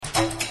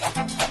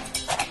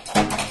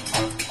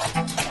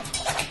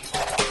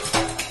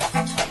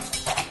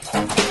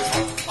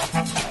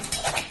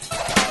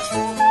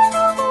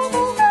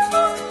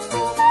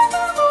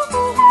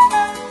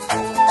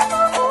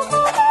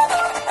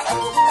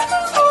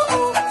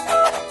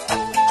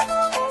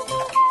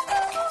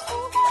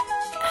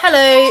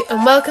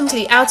and welcome to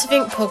the Out of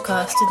Ink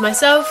podcast with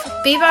myself,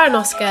 Bea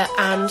Baranowska,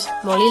 and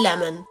Molly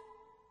Lemon.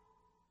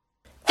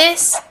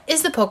 This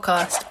is the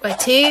podcast where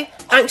two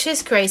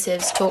anxious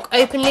creatives talk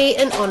openly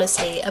and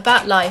honestly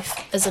about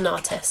life as an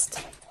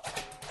artist.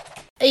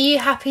 Are you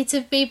happy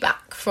to be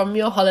back from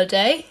your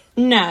holiday?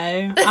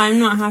 No, I'm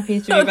not happy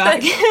to be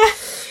back.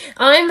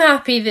 I'm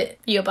happy that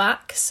you're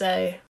back,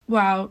 so...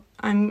 Well,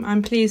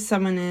 I'm pleased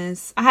someone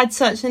is. I had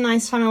such a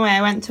nice time away.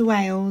 I went to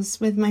Wales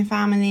with my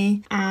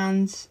family,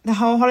 and the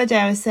whole holiday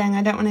I was saying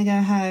I don't want to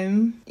go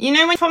home. You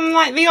know, when from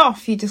like the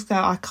off, you just go,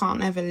 I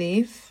can't ever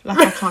leave. Like,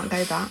 I can't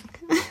go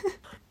back.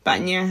 But I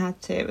knew I had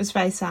to. It was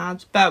very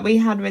sad. But we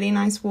had really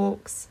nice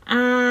walks.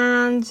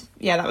 And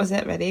yeah, that was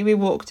it really. We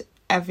walked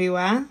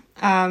everywhere.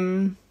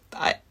 That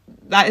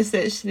is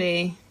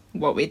literally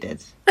what we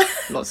did.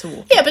 Lots of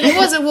walking. Yeah, but it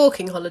was a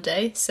walking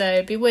holiday, so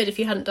it'd be weird if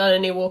you hadn't done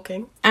any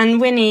walking.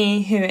 And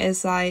Winnie, who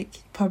is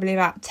like probably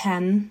about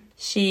 10,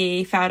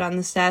 she fell down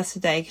the stairs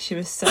today because she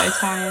was so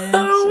tired.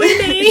 Oh,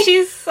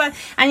 Winnie!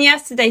 And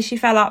yesterday she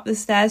fell up the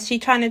stairs. She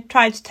tried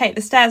to take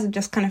the stairs and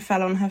just kind of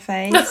fell on her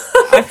face.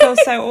 I feel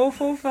so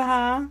awful for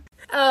her.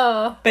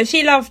 Oh. But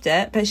she loved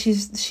it, but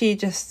she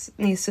just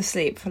needs to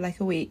sleep for like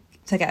a week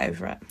to get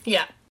over it.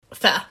 Yeah.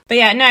 Fair. But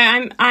yeah,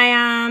 no, I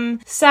am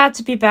sad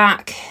to be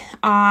back.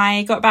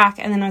 I got back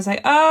and then I was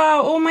like,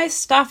 oh, all my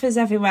stuff is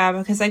everywhere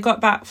because I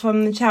got back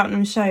from the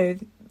Cheltenham show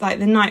like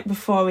the night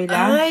before we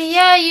left. Oh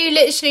yeah, you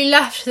literally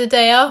left the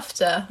day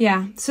after.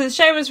 Yeah, so the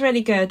show was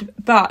really good,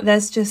 but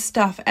there's just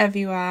stuff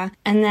everywhere.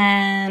 And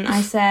then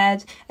I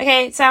said,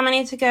 okay, Sam, I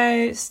need to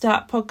go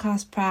start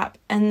podcast prep.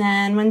 And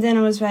then when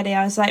dinner was ready,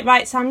 I was like,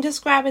 right, so I'm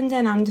just grabbing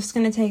dinner. I'm just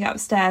going to take it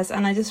upstairs.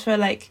 And I just feel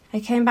like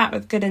I came back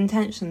with good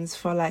intentions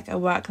for like a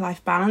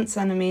work-life balance.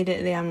 And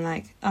immediately I'm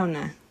like, oh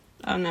no,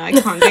 I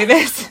can't do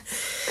this.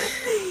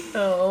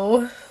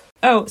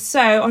 Oh,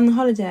 so on the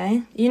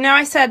holiday, you know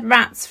I said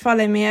rats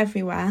follow me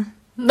everywhere?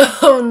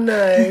 Oh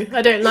no,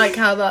 I don't like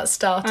how that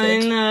started. I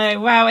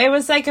know. Well, it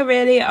was like a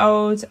really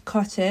old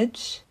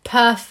cottage.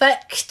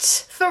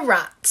 Perfect for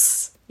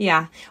rats.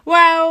 Yeah.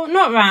 Well,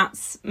 not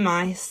rats,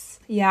 mice.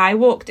 Yeah, I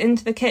walked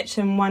into the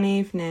kitchen one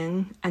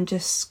evening and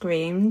just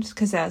screamed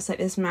because there was like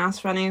this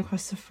mouse running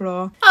across the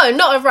floor. Oh,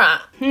 not a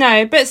rat?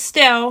 No, but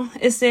still,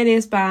 it's nearly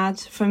as bad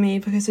for me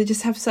because I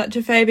just have such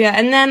a phobia.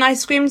 And then I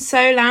screamed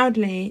so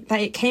loudly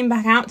that it came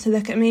back out to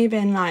look at me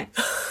being like,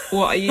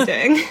 what are you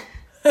doing?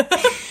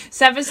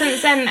 So ever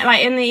since then,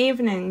 like in the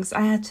evenings,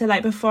 I had to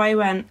like before I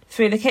went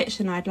through the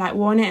kitchen, I'd like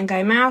warn it and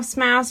go mouse,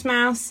 mouse,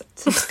 mouse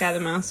to scare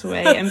the mouse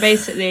away. And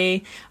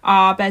basically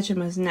our bedroom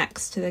was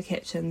next to the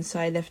kitchen, so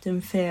I lived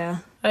in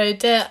fear. Oh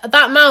dear,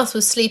 that mouse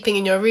was sleeping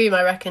in your room,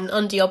 I reckon,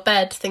 under your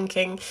bed,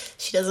 thinking,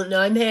 she doesn't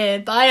know I'm here,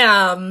 but I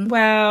am.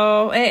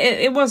 Well,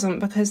 it wasn't,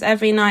 because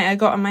every night I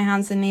got on my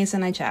hands and knees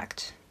and I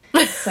checked.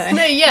 So.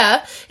 No,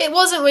 yeah, it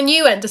wasn't when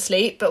you went to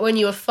sleep, but when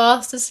you were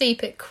fast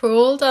asleep, it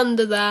crawled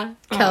under there,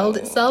 curled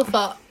itself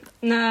up.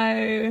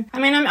 No. I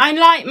mean, I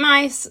like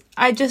mice,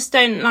 I just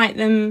don't like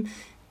them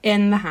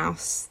in the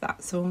house,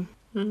 that's all.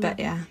 But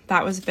yeah,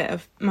 that was a bit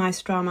of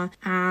mice drama.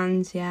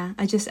 And yeah,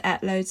 I just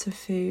ate loads of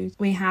food.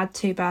 We had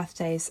 2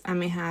 birthdays and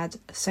we had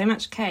so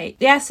much cake.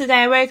 Yesterday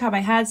I woke up, I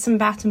had some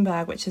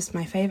Battenberg, which is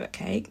my favourite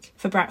cake,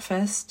 for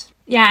breakfast.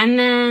 Yeah, and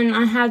then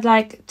I had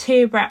like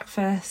 2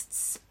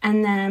 breakfasts.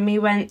 And then we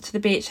went to the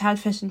beach, had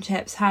fish and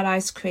chips, had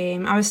ice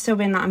cream. I was still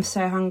being like, I'm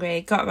so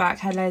hungry. Got back,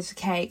 had loads of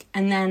cake.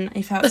 And then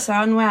I felt so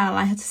unwell.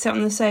 I had to sit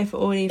on the sofa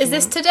all evening. Is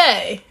this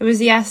today? It was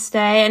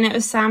yesterday, and it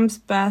was Sam's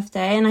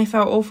birthday. And I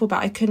felt awful,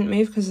 but I couldn't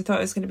move because I thought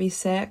I was going to be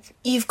sick.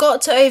 You've got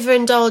to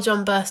overindulge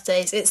on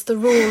birthdays. It's the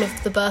rule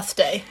of the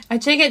birthday. I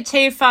took it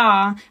too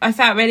far. I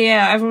felt really ill.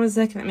 Everyone was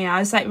looking at me. I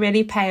was like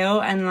really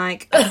pale, and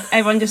like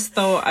everyone just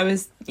thought I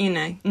was, you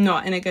know,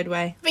 not in a good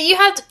way. But you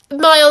had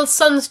mild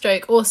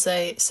sunstroke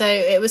also, so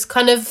it was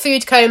kind of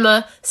food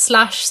coma /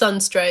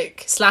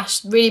 sunstroke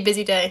 / really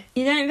busy day.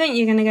 You don't think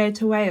you're going to go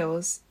to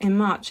Wales in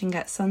March and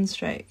get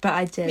sunstroke, but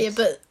I did. Yeah,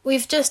 but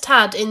we've just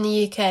had in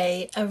the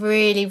UK a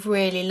really,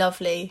 really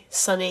lovely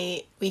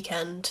sunny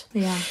weekend.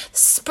 Yeah.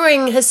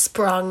 Spring has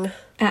sprung.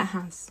 It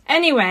has.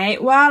 Anyway,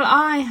 while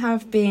I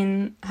have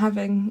been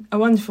having a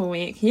wonderful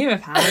week, you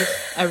have had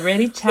a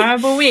really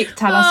terrible week.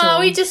 Tell us all.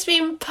 We've just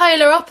been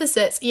polar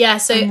opposites. Yeah,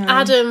 so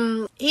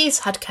Adam, he's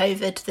had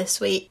COVID this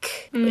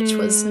week, which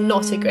was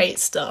not a great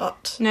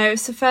start. No,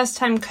 it's the first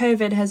time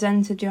COVID has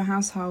entered your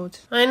household.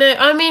 I know.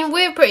 I mean,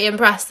 we're pretty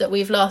impressed that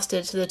we've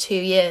lasted the 2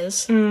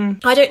 years.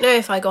 I don't know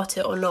if I got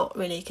it or not,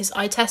 really, because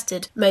I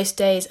tested most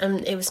days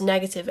and it was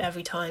negative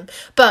every time.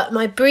 But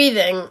my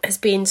breathing has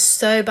been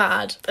so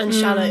bad and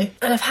shallow.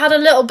 And I've had a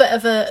little bit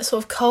of a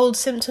sort of cold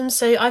symptom,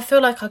 so I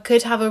feel like I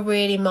could have a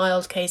really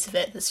mild case of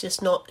it that's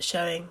just not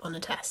showing on a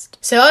test.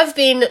 So I've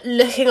been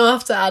looking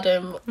after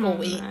Adam all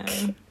week,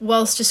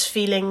 whilst just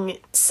feeling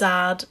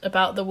sad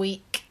about the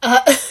week.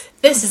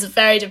 This is a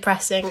very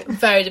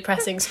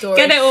depressing story.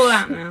 Get it all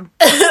out now.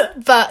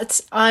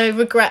 But I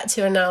regret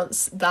to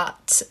announce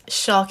that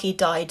Sharky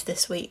died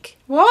this week.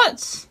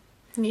 What?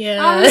 Yeah.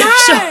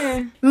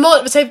 Oh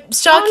no! So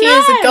Sharky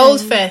is a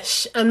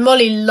goldfish, and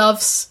Molly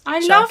loves I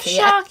Sharky. love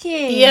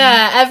Sharky.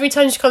 Yeah, every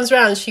time she comes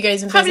around, she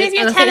goes and I can't visits. believe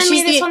you're and I think telling me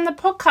she's this on the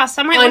podcast.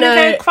 I might want to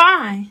know. go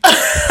cry.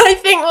 I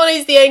think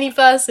Molly's the only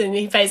person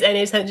who pays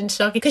any attention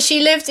to Sharky because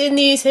she lived in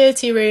the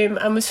utility room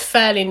and was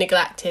fairly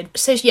neglected.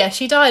 So yeah,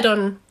 she died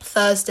on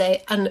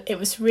Thursday, and it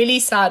was really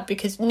sad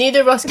because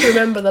neither of us can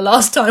remember the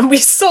last time we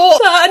saw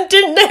her and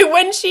didn't know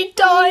when she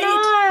died.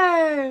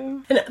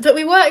 No. But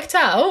we worked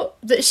out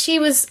that she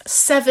was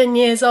 7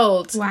 years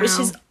old, Wow. which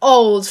is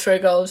old for a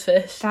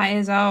goldfish. That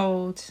is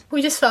old.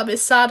 We just felt a bit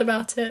sad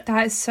about it.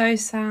 That is so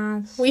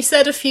sad. We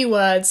said a few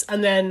words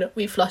and then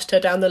we flushed her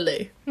down the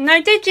loo.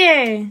 No, did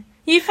you?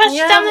 You flushed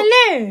Yeah, down the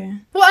loo?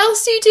 What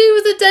else do you do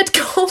with a dead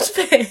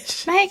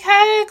goldfish? Make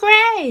her a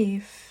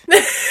grave.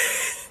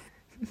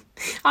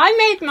 I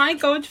made my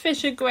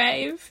goldfish a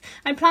grave.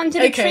 I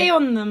planted a Okay. tree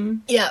on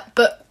them. Yeah,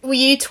 but were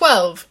you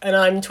 12 and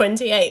I'm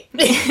 28?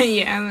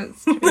 Yeah,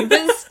 that's true.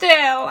 But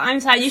still,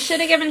 I'm sad. You should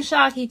have given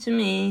Sharky to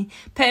me.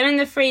 Put him in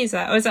the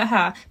freezer. Or was it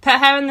her? Put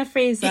her in the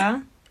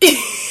freezer.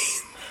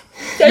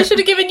 I should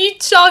have given you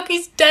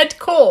Sharky's dead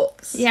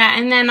corpse. Yeah,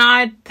 and then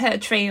I'd put a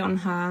tree on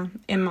her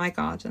in my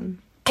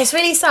garden. It's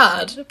really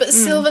sad, but the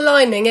silver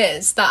lining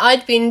is that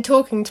I'd been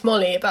talking to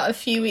Molly about a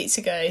few weeks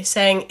ago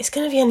saying it's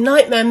going to be a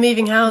nightmare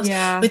moving house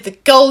with the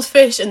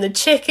goldfish and the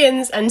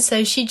chickens, and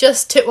so she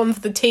just took one for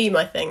the team,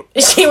 I think.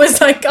 She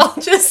was like, I'll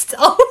just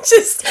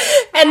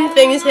end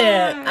things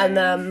here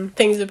and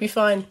things will be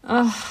fine.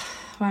 Oh,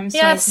 I'm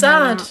so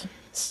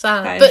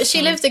sad. But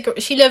she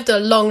lived a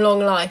long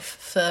life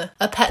for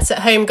a pets at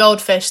home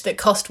goldfish that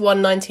cost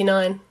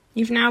 $1.99.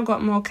 You've now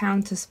got more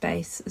counter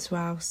space as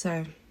well,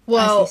 so...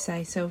 Well, as you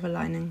say, silver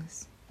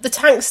linings. The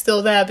tank's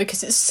still there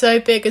because it's so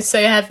big and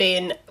so heavy,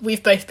 and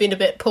we've both been a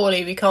bit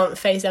poorly. We can't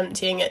face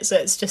emptying it, so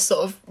it's just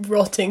sort of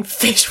rotting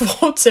fish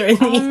water in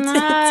the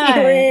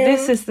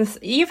utility room.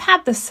 You've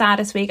had the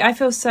saddest week. I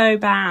feel so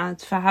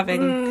bad for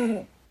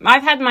having...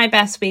 I've had my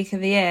best week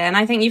of the year, and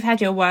I think you've had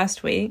your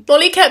worst week.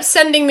 Molly kept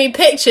sending me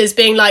pictures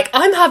being like,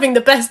 I'm having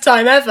the best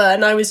time ever,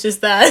 and I was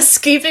just there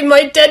scooping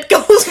my dead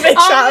goldfish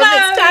out of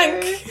its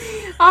tank.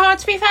 Oh,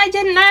 to be fair, I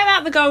didn't know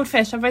about the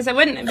goldfish, otherwise I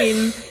wouldn't have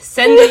been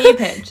sending you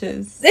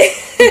pictures.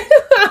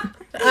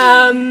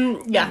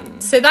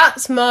 So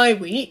that's my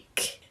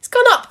week. It's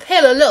gone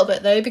uphill a little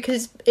bit though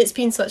because it's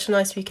been such a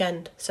nice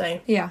weekend, so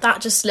yeah, that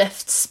just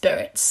lifts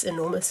spirits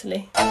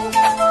enormously.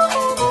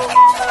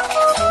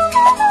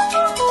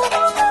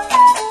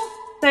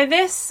 So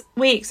this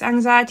week's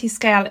anxiety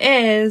scale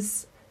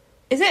is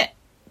it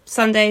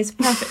Sundays?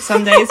 Perfect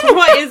Sundays.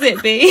 What is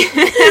it, B?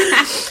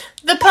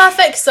 The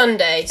perfect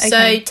Sunday. Okay.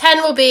 So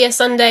 10 will be a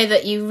Sunday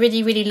that you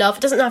really, really love.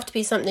 It doesn't have to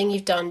be something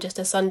you've done, just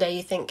a Sunday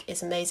you think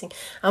is amazing.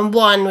 And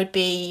 1 would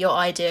be your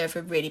idea of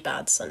a really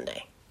bad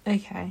Sunday.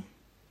 Okay.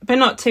 But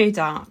not too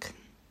dark.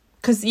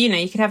 Because, you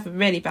could have a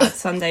really bad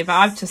Sunday, but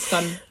I've just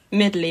gone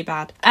middly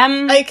bad.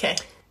 Okay.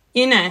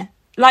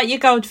 Like your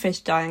goldfish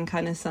dying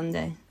kind of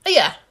Sunday.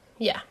 Yeah.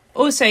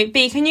 Also,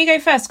 B, can you go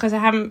first? Because I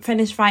haven't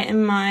finished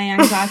writing my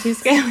anxiety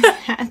scale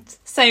yet.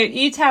 So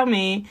you tell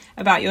me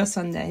about your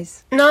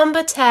Sundays.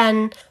 Number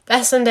 10,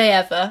 best Sunday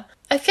ever.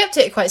 I've kept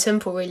it quite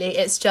simple, really.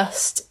 It's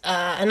just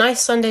a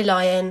nice Sunday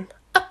lie-in,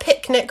 a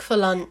picnic for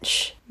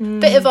lunch,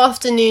 bit of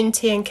afternoon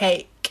tea and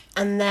cake,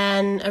 and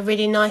then a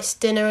really nice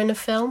dinner and a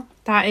film.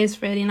 That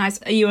is really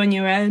nice. Are you on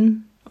your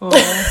own? Or...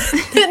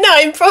 No,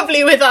 I'm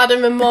probably with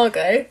Adam and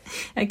Margot.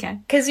 Okay.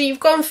 Because you've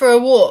gone for a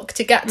walk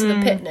to get to the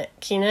picnic,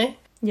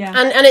 Yeah.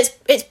 And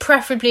it's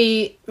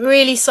preferably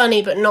really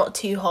sunny but not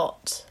too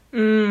hot.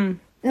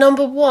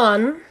 Number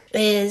 1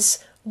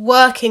 is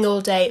working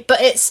all day, but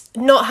it's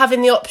not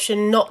having the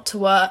option not to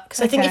work.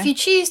 Because I think if you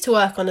choose to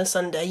work on a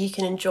Sunday, you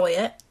can enjoy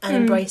it and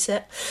embrace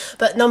it.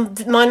 But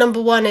my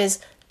number 1 is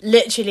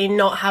literally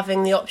not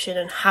having the option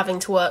and having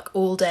to work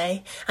all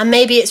day. And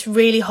maybe it's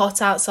really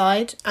hot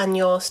outside and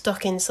you're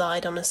stuck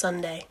inside on a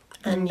Sunday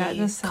and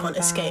you can't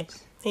escape.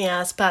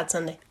 Yeah, it's a bad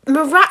Sunday.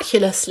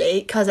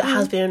 Miraculously, because it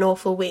has been an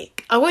awful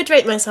week, I would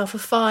rate myself a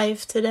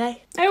 5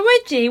 today. Oh,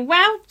 would you?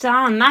 Well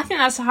done. I think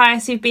that's the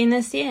highest you've been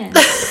this year.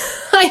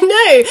 I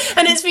know,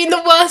 and it's been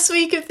the worst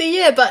week of the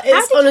year, but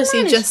it's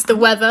honestly just the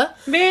weather.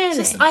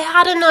 Really? I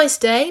had a nice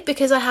day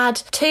because I had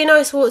 2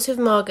 nice walks with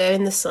Margot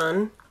in the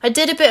sun. I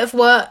did a bit of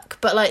work,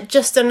 but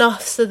just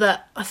enough so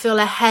that I feel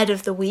ahead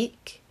of the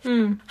week.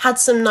 Had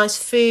some nice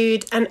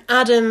food, and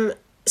Adam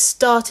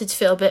started to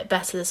feel a bit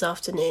better this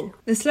afternoon.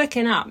 It's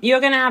looking up. You're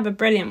going to have a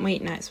brilliant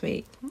week next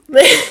week.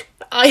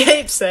 I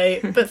hope so,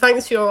 but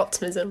thanks for your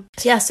optimism.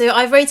 So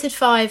I've rated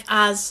 5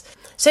 as...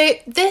 So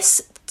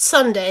this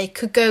Sunday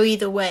could go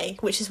either way,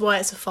 which is why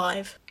it's a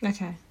 5.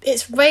 Okay.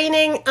 It's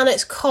raining and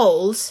it's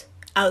cold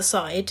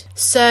outside,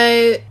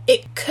 so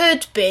it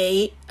could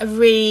be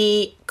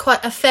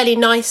a fairly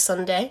nice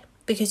Sunday,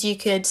 because you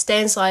could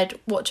stay inside,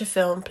 watch a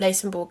film, play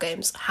some board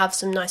games, have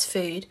some nice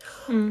food.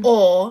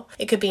 Or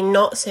it could be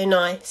not so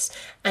nice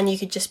and you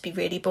could just be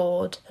really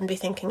bored and be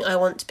thinking, I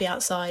want to be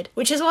outside.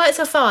 Which is why it's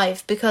a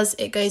 5, because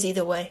it goes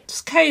either way.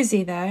 It's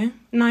cosy though.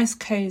 Nice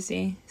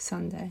cosy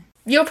Sunday.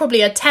 You're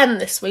probably a 10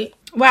 this week.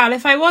 Well,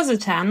 if I was a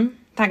 10,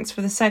 thanks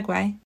for the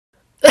segue.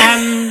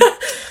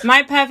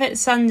 My perfect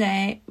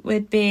Sunday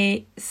would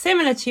be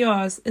similar to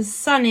yours. It's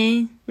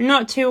sunny,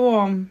 not too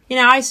warm. You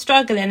know, I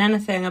struggle in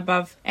anything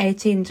above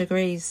 18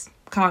 degrees.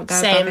 Can't go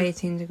Same. above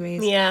 18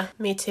 degrees. Yeah,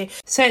 me too.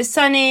 So it's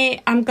sunny.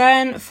 I'm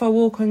going for a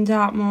walk on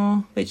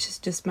Dartmoor, which is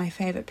just my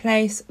favourite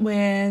place,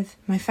 with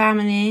my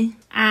family.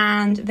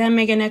 And then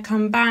we're going to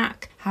come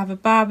back, have a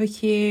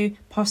barbecue,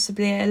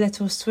 possibly a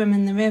little swim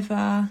in the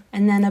river,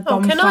 and then a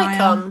bonfire. Can I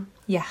come?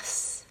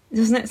 Yes.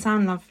 Doesn't it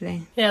sound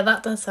lovely? Yeah,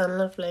 that does sound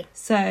lovely.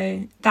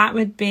 So that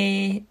would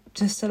be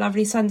just a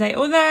lovely Sunday.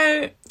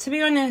 Although, to be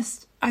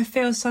honest, I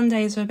feel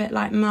Sundays are a bit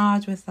like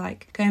marred with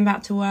like going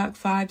back to work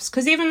vibes.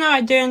 Because even though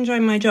I do enjoy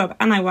my job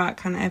and I work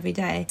kind of every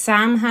day,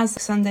 Sam has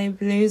Sunday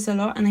blues a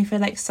lot, and I feel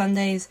like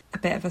Sunday's a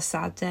bit of a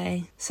sad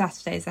day.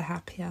 Saturdays are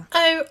happier.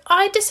 Oh,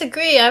 I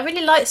disagree. I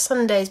really like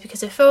Sundays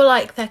because I feel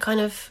like they're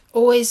kind of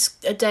always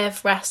a day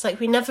of rest.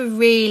 Like we never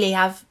really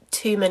have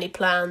too many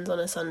plans on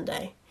a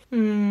Sunday.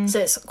 So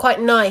it's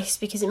quite nice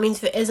because it means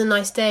if it is a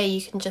nice day,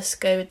 you can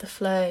just go with the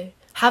flow.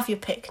 Have your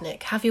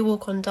picnic, have your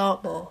walk on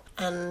Dartmoor.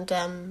 And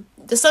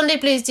the Sunday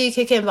blues do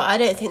kick in, but I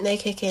don't think they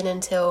kick in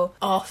until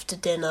after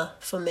dinner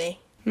for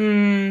me.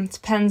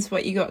 Depends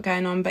what you got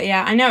going on. But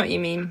yeah, I know what you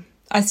mean.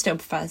 I still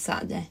prefer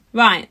Saturday.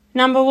 Right,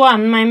 number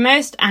 1, my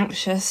most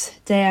anxious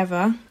day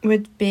ever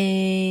would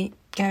be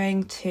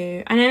going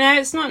to... And I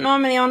know it's not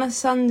normally on a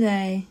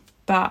Sunday,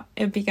 but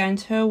it would be going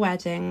to a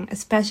wedding,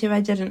 especially if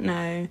I didn't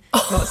know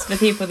lots of the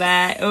people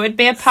there. It would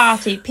be a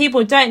party.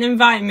 People, don't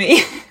invite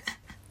me.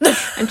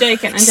 I'm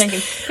joking.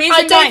 Please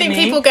I don't think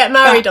me, people get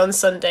married on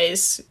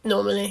Sundays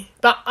normally.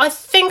 But I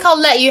think I'll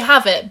let you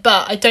have it,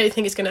 but I don't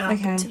think it's going to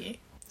happen to you.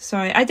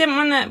 Sorry, I didn't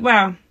want to...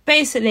 Well,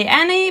 basically,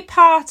 any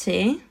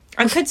party...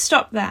 I could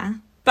stop there.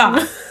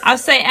 But I'll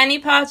say any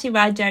party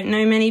where I don't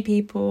know many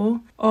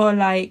people, or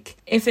like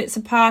if it's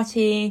a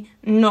party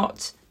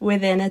not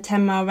within a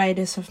 10-mile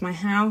radius of my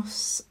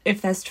house,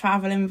 if there's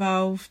travel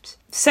involved.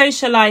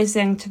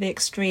 Socialising to the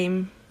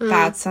extreme,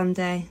 bad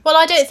Sunday. Well,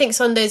 I don't think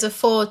Sundays are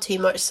for too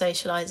much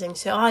socialising,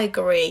 so I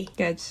agree.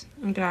 Good,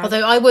 I'm glad.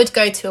 Although I would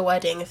go to a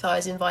wedding if I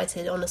was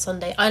invited on a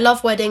Sunday. I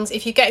love weddings.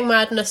 If you're getting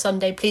married on a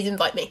Sunday, please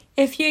invite me.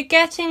 If you're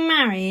getting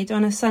married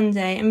on a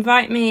Sunday,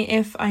 invite me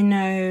if I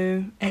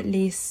know at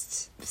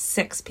least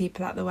 6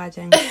 people at the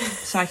wedding,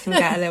 so I can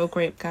get a little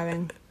group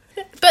going.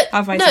 But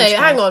otherwise no,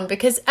 hang on,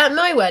 because at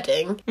my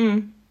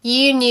wedding...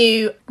 You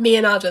knew me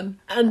and Adam,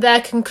 and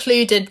they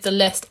concluded the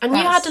list, and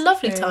you had a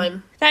lovely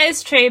time. That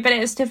is true, but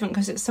it's different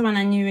because it's someone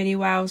I knew really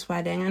well's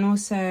wedding, and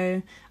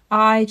also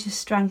I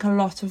just drank a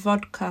lot of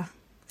vodka,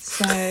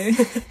 so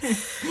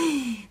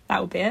that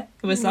will be it.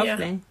 It was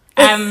lovely. Yeah.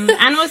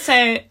 And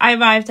also I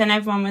arrived and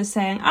everyone was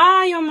saying,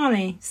 you're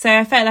Molly, so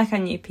I felt like I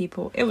knew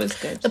people. It was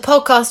good. The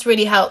podcast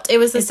really helped. It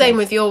was the same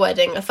with your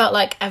wedding. I felt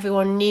like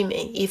everyone knew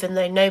me, even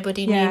though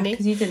nobody knew me.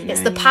 'Cause you didn't know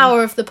it's the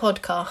power of the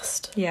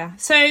podcast. Yeah,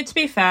 so to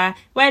be fair,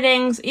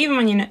 weddings, even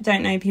when you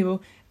don't know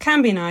people,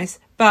 can be nice,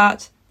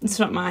 but it's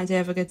not my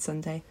idea of a good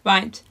Sunday.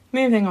 Right,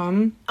 moving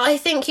on. I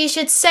think you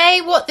should say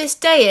what this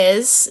day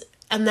is,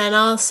 and then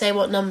I'll say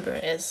what number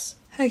it is.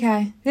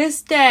 Okay,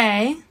 this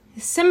day...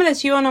 It's similar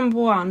to your number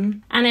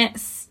 1, and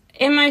it's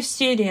in my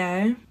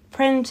studio,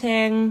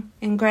 printing,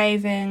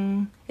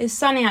 engraving. It's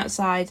sunny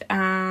outside,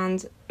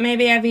 and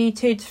maybe every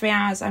 2 to 3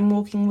 hours I'm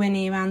walking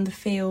Winnie around the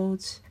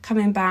field,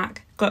 coming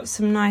back. Got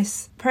some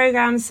nice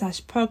programmes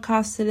 /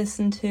 podcasts to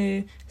listen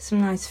to,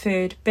 some nice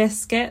food,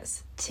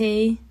 biscuits,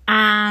 tea,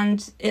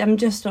 and I'm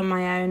just on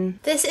my own.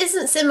 This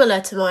isn't similar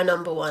to my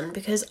number 1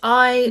 because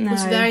I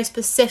was very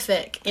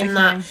specific in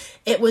that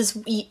it was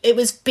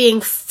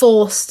being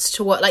forced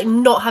to work, like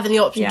not having the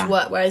option to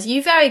work, whereas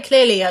you very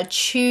clearly are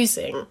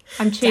choosing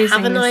to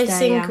have a nice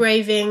day,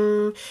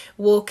 engraving,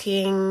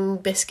 walking,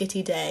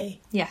 biscuity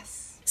day.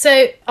 Yes.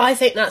 So I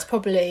think that's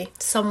probably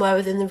somewhere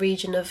within the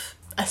region of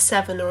a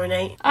 7 or an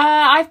 8.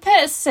 I've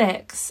put a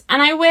 6,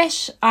 and I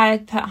wish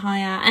I'd put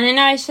higher, and I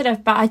know I should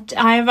have, but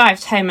I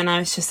arrived home and I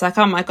was just like,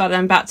 oh my god,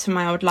 I'm back to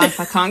my old life,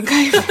 I can't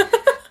go.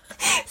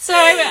 So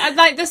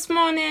like this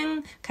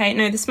morning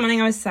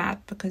I was sad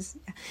because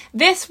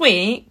this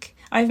week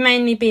I've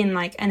mainly been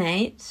like an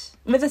 8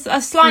 with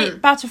a slight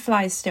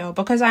butterflies still,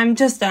 because I'm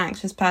just an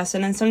anxious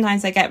person and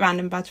sometimes I get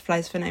random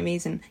butterflies for no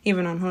reason,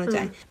 even on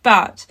holiday.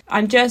 But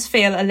I just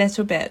feel a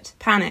little bit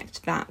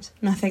panicked that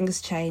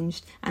nothing's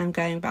changed and I'm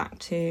going back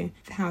to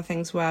how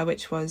things were,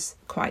 which was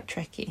quite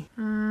tricky.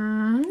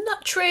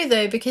 Not true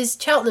though, because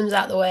Cheltenham's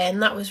out the way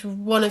and that was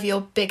one of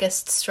your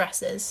biggest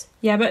stresses.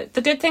 Yeah, but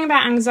the good thing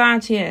about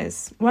anxiety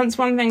is once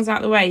one thing's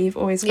out the way, you've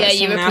always got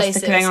something else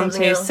to cling on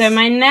to. So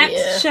my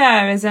next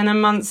show is in a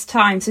month's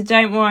time, so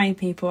don't worry,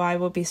 people, I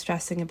will be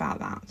stressing about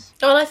that.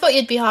 Well, I thought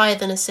you'd be higher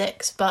than a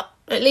 6, but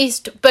at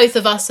least both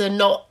of us are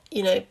not,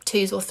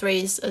 2s or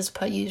 3s as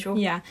per usual.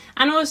 Yeah,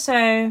 and also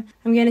I'm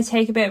going to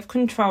take a bit of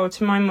control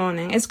to my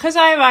morning. It's because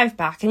I arrived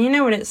back, and you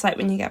know what it's like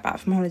when you get back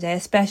from holiday,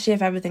 especially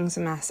if everything's a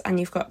mess and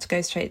you've got to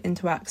go straight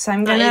into work. So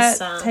I'm going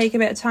to take a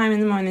bit of time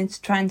in the morning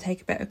to try and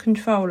take a bit of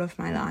control of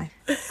my life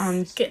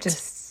and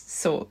just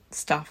sort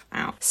stuff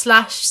out.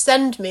 /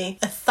 send me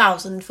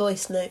 1,000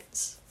 voice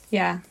notes.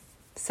 Yeah,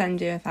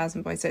 send you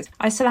 1,000 voice notes.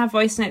 I still have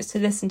voice notes to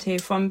listen to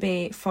from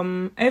B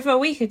from over a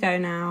week ago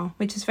now,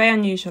 which is very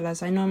unusual,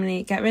 as I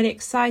normally get really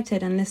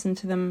excited and listen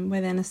to them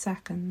within a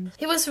second.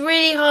 It was a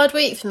really hard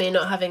week for me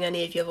not having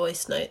any of your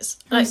voice notes.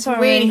 I'm sorry.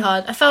 Really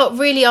hard. I felt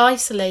really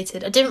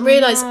isolated. I didn't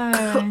realise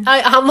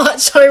how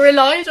much I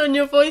relied on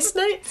your voice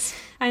notes.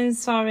 I'm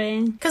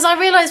sorry. Because I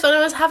realised when I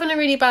was having a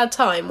really bad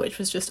time, which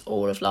was just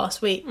all of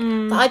last week,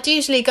 that I'd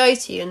usually go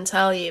to you and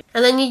tell you.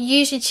 And then you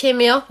usually cheer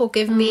me up or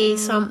give me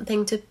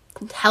something to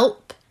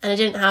help. And I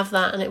didn't have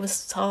that, and it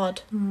was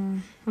hard.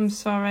 I'm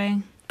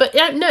sorry. But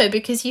no,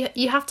 because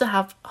you have to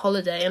have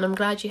holiday, and I'm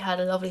glad you had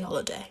a lovely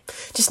holiday.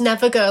 Just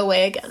never go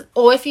away again.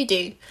 Or if you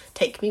do,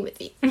 take me with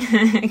you.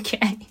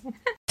 Okay.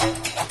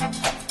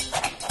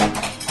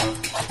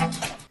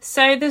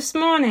 So this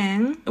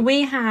morning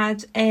we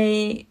had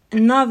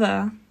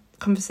another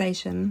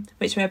conversation,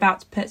 which we're about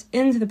to put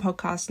into the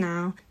podcast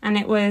now, and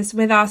it was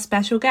with our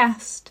special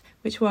guest,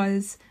 which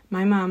was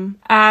my mum.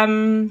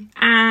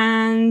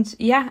 And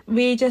yeah,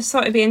 we just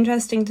thought it'd be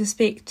interesting to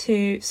speak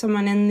to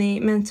someone in the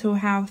mental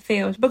health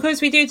field,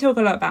 because we do talk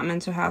a lot about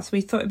mental health.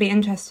 We thought it'd be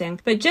interesting.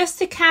 But just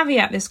to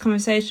caveat this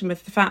conversation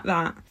with the fact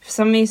that for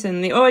some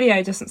reason the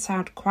audio doesn't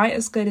sound quite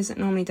as good as it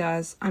normally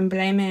does, I don't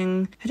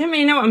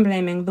really know what I'm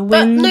blaming. The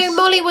wind. But no,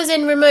 Molly was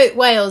in remote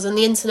Wales and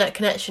the internet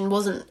connection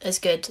wasn't as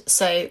good,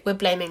 so we're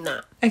blaming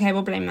that. Okay,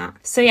 we'll blame that.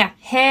 So yeah,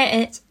 here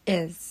it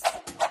is.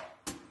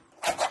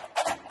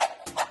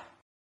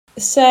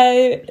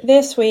 So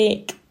this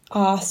week,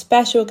 our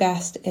special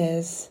guest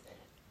is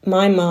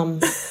my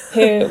mum,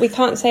 who we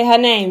can't say her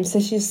name, so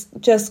she's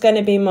just going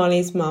to be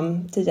Molly's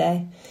mum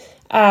today,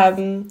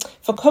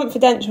 for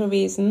confidential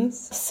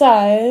reasons.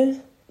 So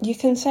you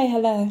can say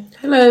hello.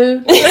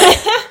 Hello.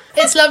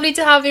 It's lovely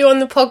to have you on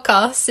the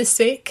podcast this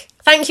week.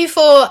 Thank you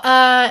for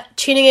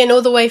tuning in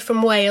all the way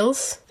from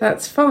Wales.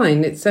 That's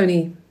fine. It's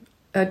only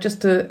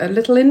just a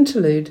little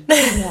interlude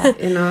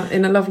in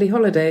a lovely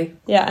holiday.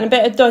 Yeah, and a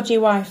bit of dodgy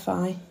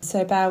Wi-Fi,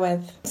 so bear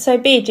with. So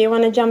B, do you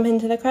want to jump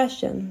into the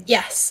question?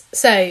 Yes.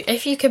 So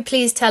if you could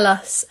please tell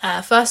us,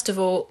 first of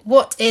all,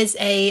 what is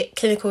a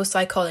clinical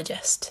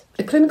psychologist?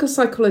 A clinical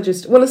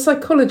psychologist, well, a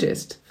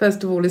psychologist,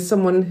 first of all, is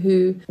someone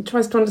who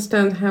tries to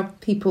understand how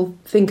people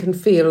think and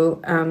feel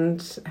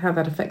and how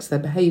that affects their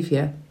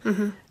behaviour.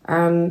 Mm-hmm.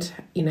 And,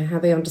 how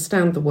they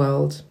understand the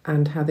world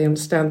and how they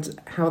understand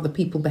how the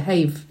people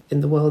behave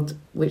in the world,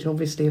 which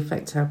obviously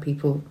affects how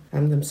people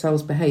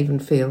themselves behave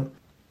and feel.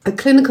 A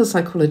clinical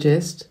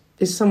psychologist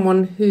is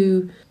someone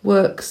who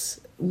works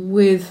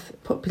with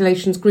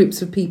populations,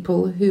 groups of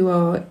people who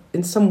are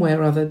in some way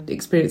or other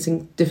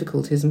experiencing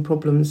difficulties and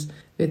problems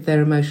with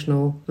their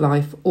emotional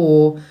life,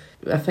 or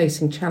are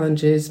facing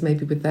challenges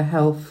maybe with their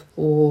health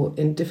or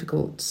in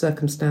difficult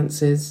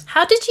circumstances.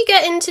 How did you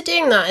get into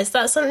doing that? Is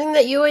that something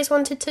that you always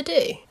wanted to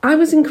do? I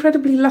was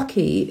incredibly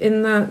lucky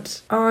in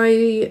that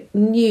I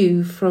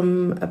knew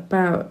from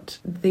about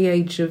the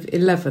age of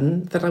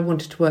 11 that I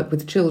wanted to work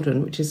with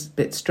children, which is a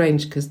bit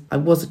strange because I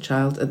was a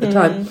child at the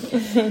time.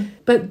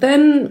 But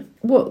then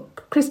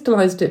what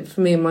crystallised it for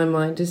me in my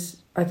mind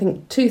is, I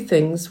think, two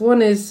things.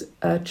 One is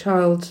a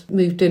child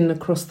moved in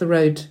across the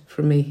road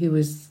from me who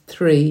was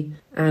 3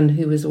 and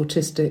who was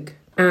autistic.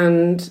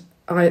 And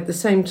I, at the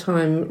same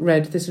time,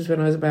 this was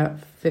when I was about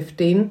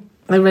 15,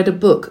 I read a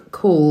book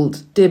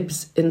called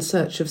Dibs in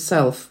Search of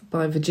Self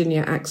by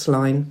Virginia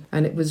Axline,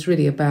 and it was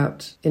really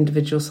about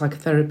individual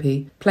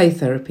psychotherapy, play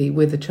therapy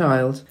with a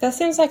child. That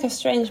seems like a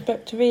strange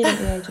book to read at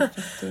the age of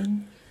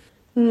 15.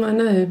 I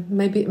know.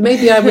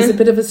 Maybe I was a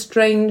bit of a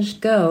strange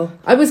girl.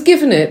 I was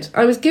given it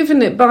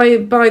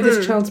by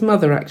this child's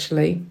mother,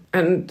 actually.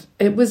 And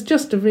it was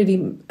just a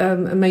really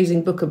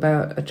amazing book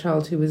about a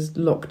child who was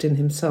locked in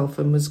himself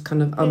and was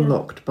kind of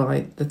unlocked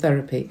by the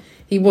therapy.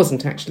 He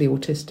wasn't actually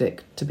autistic,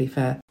 to be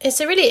fair. It's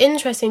a really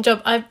interesting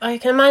job. I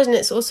can imagine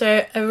it's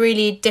also a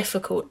really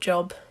difficult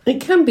job.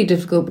 It can be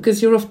difficult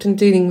because you're often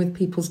dealing with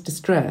people's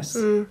distress.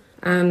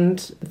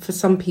 And for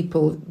some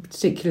people,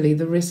 particularly,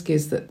 the risk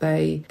is that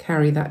they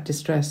carry that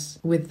distress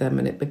with them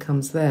and it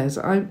becomes theirs.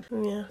 I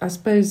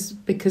suppose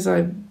because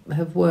I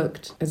have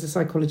worked as a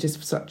psychologist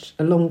for such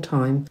a long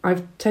time,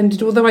 I've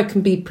tended, although I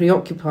can be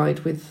preoccupied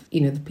with,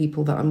 the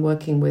people that I'm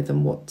working with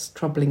and what's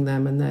troubling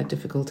them and their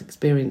difficult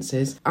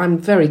experiences, I'm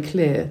very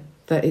clear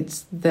that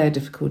it's their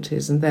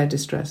difficulties and their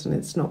distress and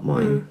it's not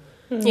mine.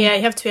 Yeah,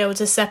 you have to be able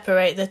to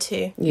separate the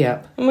two.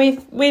 Yeah. And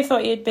we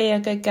thought you'd be a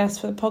good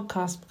guest for the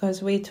podcast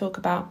because we talk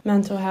about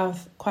mental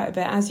health quite a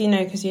bit, as you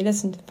know, because you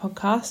listen to the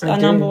podcast, our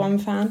number one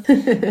fan.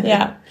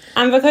 Yeah.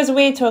 And because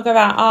we talk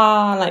about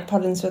our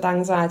problems with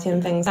anxiety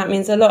and things, that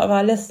means a lot of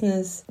our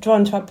listeners are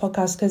drawn to our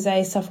podcast because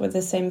they suffer with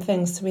the same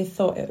things. So we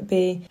thought it would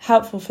be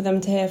helpful for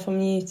them to hear from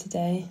you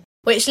today.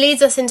 Which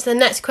leads us into the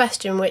next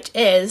question, which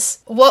is,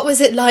 what was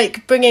it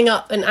like bringing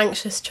up an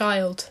anxious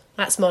child?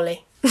 That's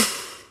Molly.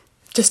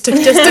 Just to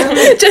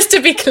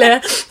be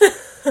clear.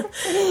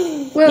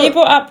 Well, you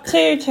brought up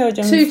two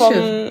children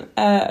from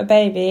a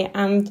baby,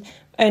 and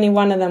Only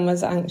one of them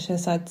was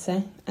anxious, I'd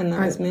say, and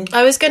that was me.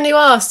 I was going to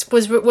ask,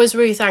 was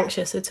Ruth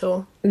anxious at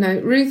all? No,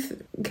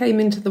 Ruth came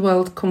into the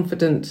world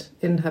confident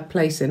in her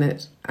place in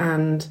it,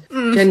 and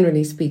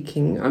generally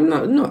speaking, I'm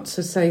not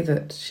to say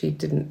that she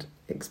didn't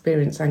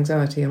experience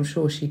anxiety, I'm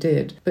sure she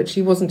did, but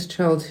she wasn't a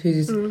child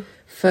whose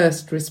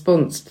first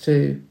response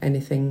to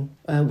anything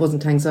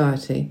wasn't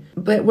anxiety.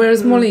 But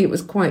whereas Molly, it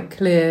was quite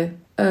clear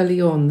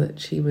early on that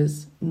she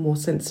was more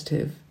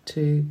sensitive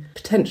to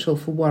potential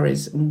for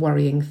worries and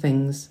worrying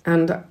things.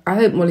 And I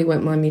hope Molly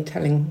won't mind me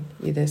telling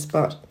you this,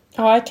 but...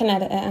 Oh, I can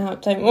edit it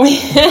out, don't worry.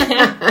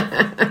 Yeah.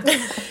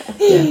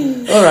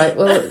 All right,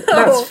 well,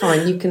 that's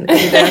fine. You can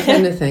edit out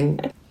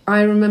anything.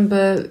 I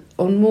remember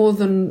on more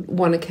than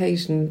one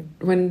occasion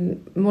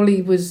when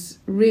Molly was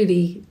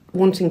really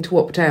wanting to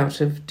opt out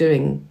of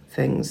doing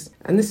things.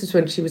 And this is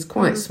when she was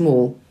quite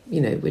small. You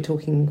know, we're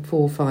talking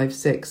 4, 5,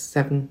 6,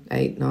 7,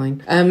 8,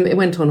 9. It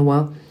went on a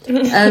while.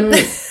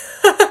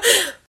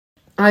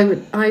 I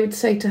would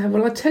say to her,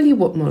 well, I'll tell you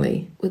what,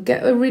 Molly, we'll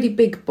get a really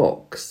big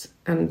box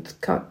and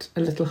cut a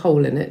little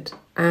hole in it,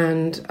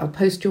 and I'll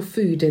post your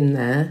food in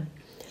there,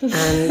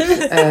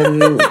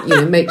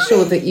 and make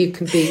sure that you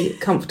can be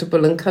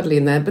comfortable and cuddly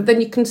in there, but then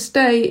you can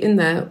stay in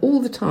there all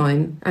the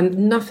time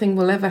and nothing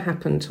will ever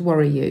happen to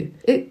worry you.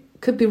 It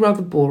could be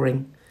rather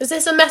boring. Is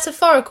this a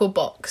metaphorical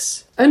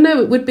box? Oh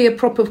no, it would be a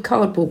proper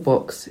cardboard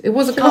box. It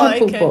was a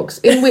cardboard box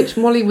in which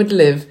Molly would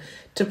live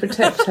to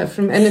protect her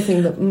from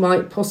anything that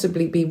might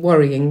possibly be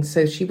worrying,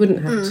 so she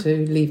wouldn't have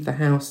to leave the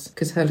house,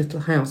 because her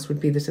little house would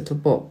be this little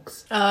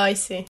box. Oh, I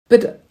see.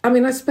 But, I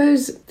mean, I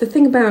suppose the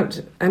thing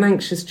about an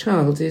anxious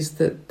child is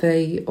that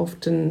they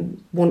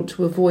often want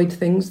to avoid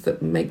things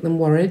that make them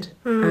worried,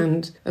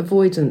 and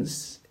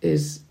avoidance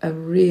is a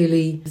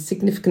really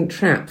significant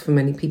trap for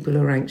many people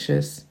who are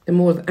anxious. The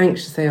more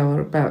anxious they are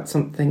about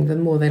something, the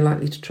more they're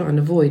likely to try and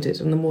avoid it,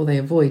 and the more they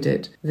avoid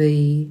it,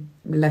 the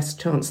less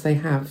chance they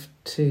have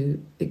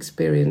to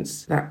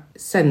experience that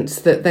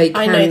sense that they can...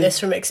 I know this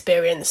from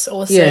experience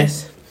also.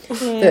 Yes.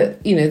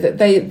 That, that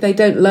they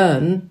don't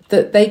learn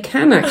that they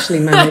can actually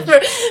manage.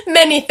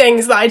 Many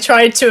things that I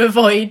tried to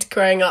avoid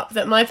growing up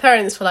that my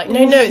parents were like,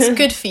 no, it's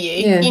good for you.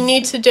 Yes. You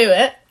need to do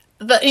it.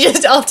 But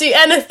I'll do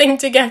anything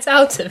to get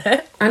out of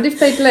it. And if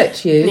they'd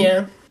let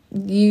you,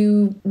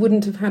 you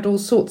wouldn't have had all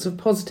sorts of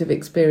positive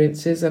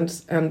experiences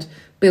and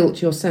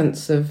built your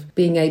sense of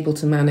being able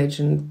to manage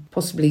and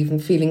possibly even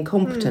feeling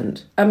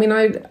competent. I mean,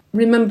 I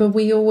remember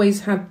we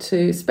always had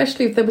to,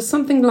 especially if there was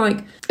something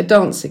like a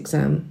dance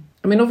exam.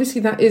 I mean,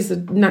 obviously that is a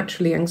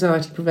naturally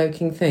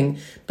anxiety-provoking thing,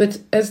 but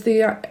as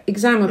the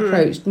exam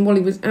approached,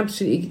 Molly was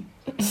absolutely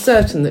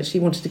certain that she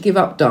wanted to give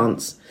up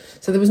dance.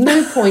 So there was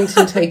no point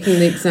in taking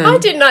the exam. I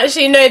didn't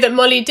actually know that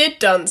Molly did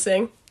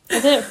dancing. I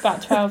did it for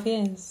about 12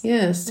 years.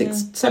 Yeah,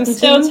 17. I'm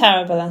still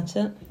terrible at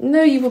it.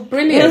 No, you were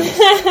brilliant.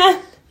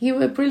 You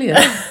were brilliant.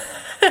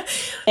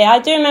 Yeah, I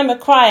do remember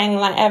crying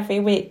like every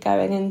week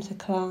going into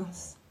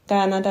class,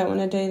 going, I don't want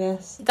to do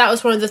this. That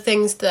was one of the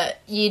things that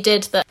you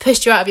did that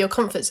pushed you out of your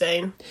comfort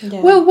zone.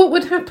 Yeah. Well, what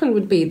would happen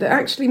would be that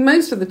actually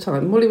most of the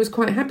time Molly was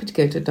quite happy to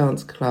go to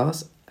dance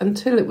class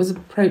until it was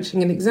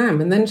approaching an exam,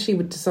 and then she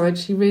would decide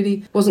she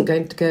really wasn't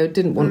going to go,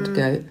 didn't want to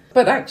go.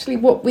 But actually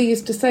what we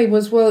used to say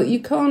was, well, you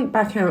can't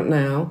back out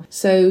now,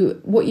 so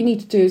what you need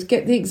to do is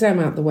get the exam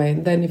out of the way,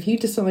 and then if you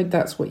decide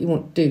that's what you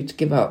want to do, to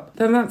give up,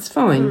 then that's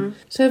fine.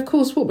 So of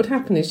course what would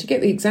happen is she'd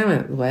get the exam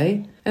out of the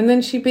way, and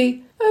then she'd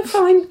be, oh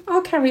fine,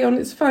 I'll carry on,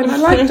 it's fine, I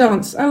like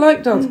dance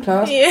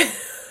class. Yeah.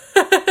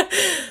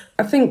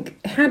 I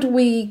think had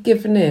we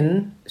given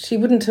in, she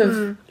wouldn't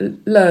have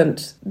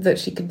learnt that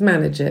she could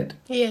manage it.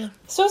 Yeah.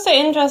 It's also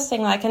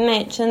interesting, like a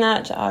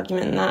nature-nurture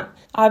argument, that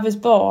I was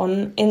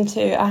born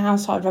into a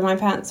household where my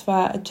parents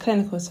were a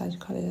clinical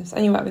psychologist,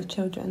 and you work with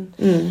children,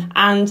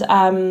 and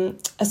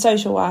a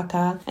social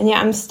worker, and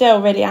yet I'm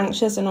still really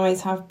anxious and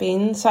always have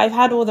been. So I've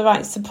had all the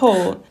right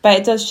support, but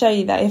it does show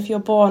you that if you're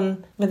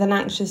born with an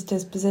anxious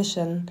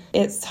disposition,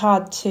 it's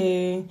hard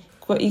to...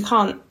 You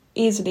can't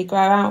easily grow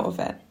out of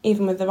it,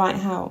 even with the right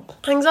help.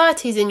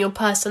 Anxiety is in your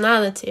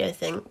personality, I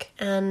think,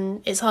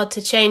 and it's hard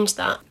to change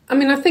that. I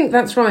mean, I think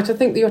that's right. I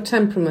think that your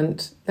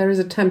temperament, there is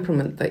a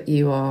temperament that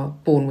you are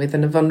born with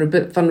and a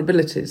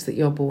vulnerabilities that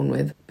you're born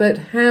with. But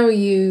how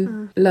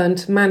you learn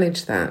to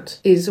manage that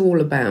is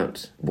all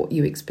about what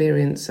you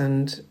experience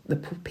and the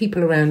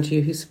people around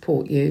you who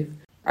support you.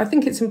 I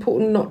think it's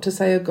important not to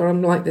say, oh God,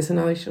 I'm like this and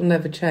I shall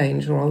never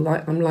change, or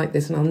I'm like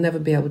this and I'll never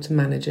be able to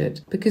manage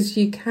it, because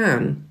you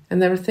can,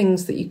 and there are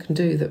things that you can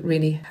do that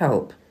really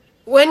help.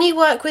 When you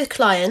work with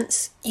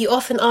clients, you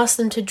often ask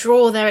them to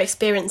draw their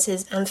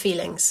experiences and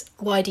feelings.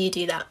 Why do you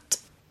do that?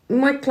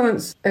 My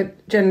clients are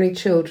generally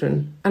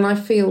children, and I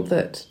feel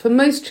that for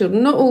most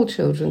children, not all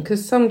children,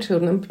 because some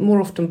children, and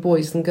more often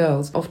boys than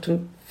girls,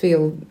 often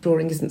feel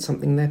drawing isn't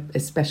something they're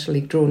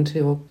especially drawn to,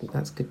 or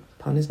that's a good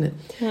pun, isn't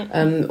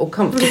it? Or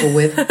comfortable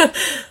with,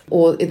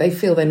 or they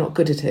feel they're not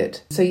good at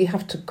it. So you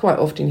have to, quite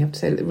often, you have to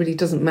say it really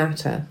doesn't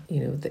matter,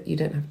 that you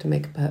don't have to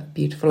make a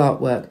beautiful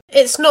artwork.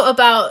 It's not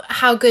about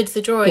how good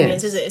the drawing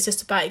is it? It's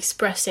just about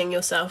expressing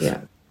yourself.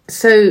 Yeah.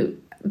 So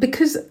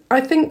Because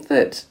I think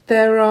that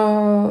there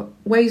are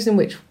ways in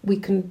which we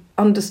can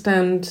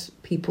understand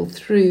people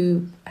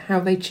through how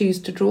they choose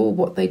to draw,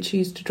 what they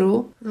choose to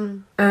draw.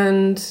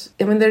 And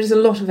I mean, there is a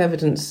lot of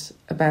evidence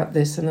about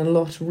this and a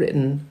lot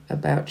written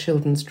about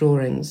children's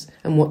drawings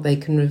and what they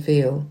can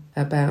reveal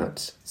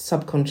about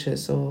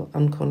subconscious or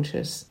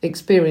unconscious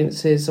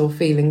experiences or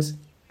feelings.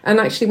 And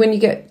actually, when you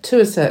get to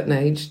a certain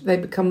age, they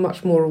become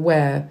much more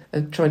aware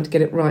of trying to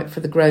get it right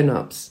for the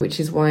grown-ups, which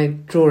is why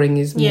drawing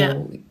is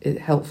more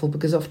helpful,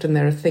 because often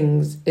there are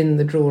things in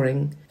the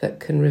drawing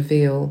that can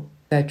reveal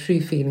their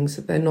true feelings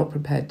that they're not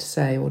prepared to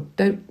say or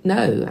don't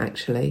know,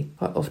 actually.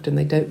 Quite often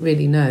they don't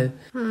really know.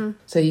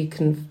 So you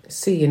can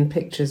see in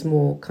pictures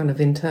more kind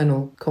of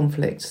internal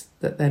conflicts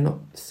that they're not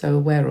so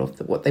aware of,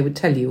 that what they would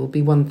tell you will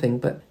be one thing,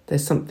 but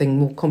there's something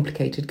more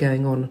complicated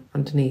going on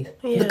underneath.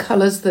 The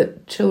colours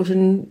that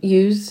children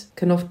use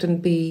can often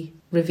be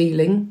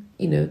revealing.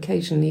 You know,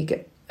 occasionally you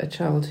get a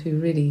child who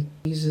really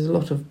uses a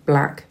lot of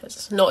black.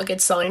 That's not a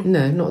good sign.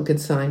 No, not a good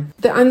sign.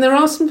 And there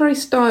are some very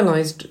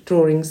stylised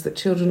drawings that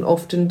children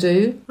often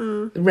do,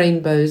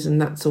 rainbows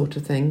and that sort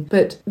of thing.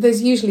 But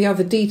there's usually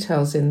other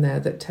details in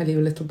there that tell you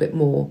a little bit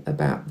more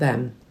about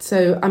them.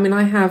 So, I mean,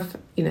 I have,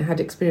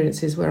 had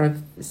experiences where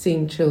I've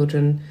seen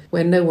children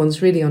where no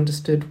one's really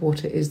understood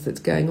what it is that's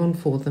going on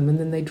for them, and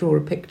then they draw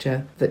a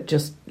picture that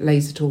just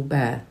lays it all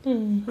bare.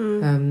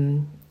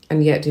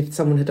 And yet, if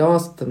someone had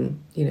asked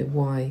them,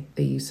 why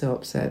are you so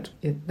upset,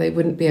 they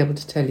wouldn't be able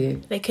to tell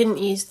you. They couldn't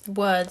use the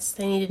words.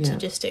 They needed to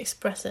just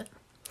express it.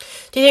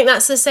 Do you think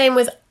that's the same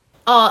with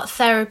art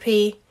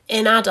therapy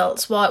in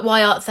adults?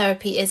 Why art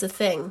therapy is a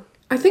thing?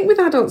 I think with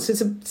adults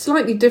it's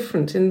slightly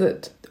different in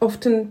that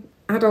often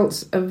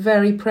adults are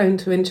very prone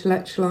to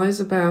intellectualise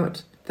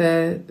about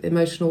their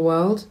emotional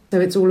world. So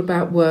it's all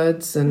about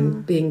words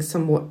and being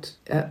somewhat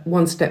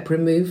one step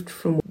removed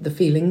from the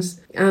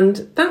feelings.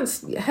 And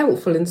that's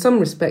helpful in some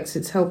respects.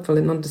 It's helpful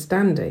in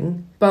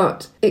understanding,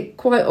 but it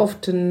quite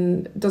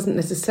often doesn't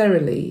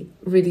necessarily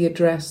really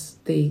address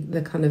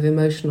the kind of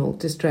emotional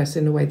distress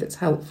in a way that's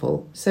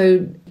helpful.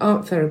 So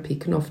art therapy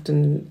can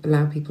often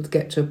allow people to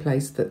get to a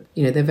place that,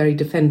 they're very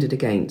defended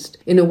against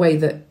in a way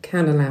that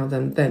can allow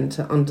them then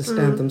to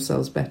understand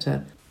themselves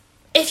better.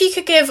 If you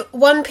could give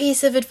one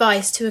piece of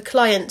advice to a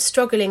client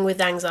struggling with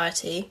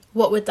anxiety,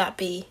 what would that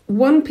be?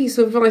 One piece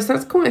of advice?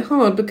 That's quite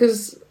hard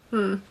because...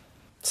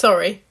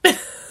 Sorry.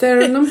 There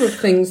are a number of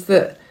things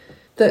that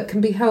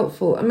can be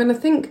helpful. I mean, I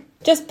think...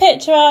 Just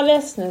picture our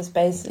listeners,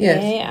 basically,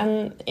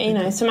 and,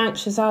 some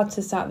anxious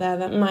artists out there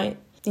that might,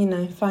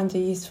 find a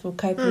useful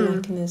coping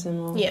mechanism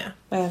or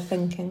way of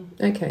thinking.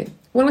 Okay.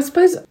 Well, I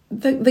suppose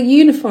the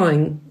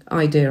unifying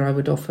idea I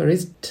would offer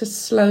is to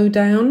slow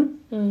down.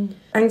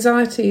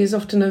 Anxiety is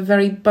often a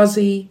very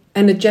buzzy,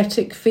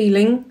 energetic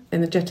feeling,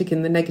 energetic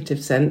in the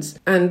negative sense,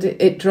 and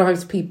it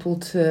drives people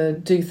to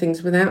do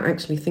things without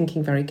actually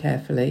thinking very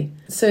carefully.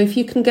 So if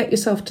you can get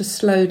yourself to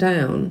slow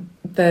down,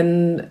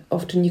 then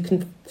often you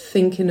can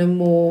think in a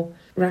more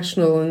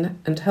rational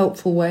and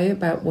helpful way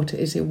about what it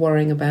is you're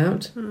worrying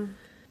about.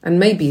 And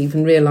maybe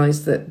even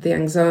realise that the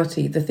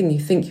anxiety, the thing you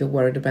think you're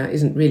worried about,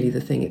 isn't really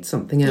the thing, it's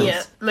something else.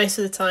 Yeah, most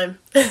of the time.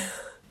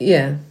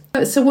 Yeah.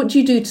 So what do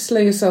you do to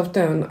slow yourself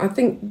down? I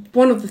think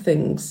one of the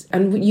things,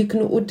 and you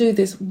can do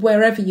this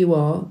wherever you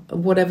are,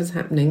 whatever's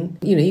happening,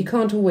 you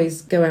can't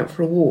always go out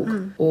for a walk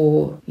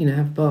or, have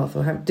a bath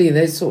or do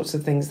those sorts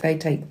of things. They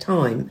take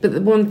time. But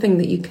the one thing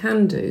that you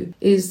can do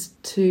is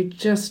to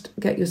just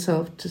get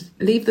yourself to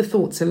leave the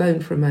thoughts alone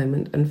for a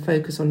moment and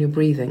focus on your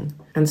breathing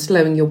and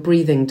slowing your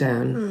breathing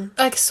down.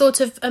 Like sort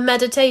of a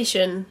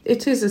meditation.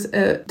 It is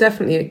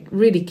definitely a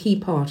really key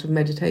part of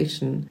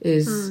meditation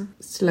is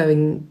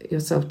slowing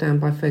yourself down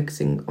by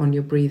focusing on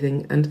your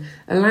breathing and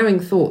allowing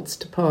thoughts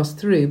to pass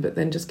through, but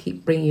then just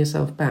keep bringing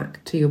yourself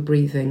back to your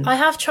breathing. I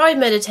have tried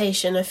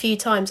meditation a few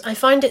times. I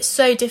find it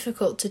so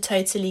difficult to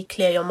totally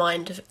clear your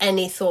mind of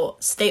any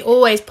thoughts. They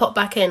always pop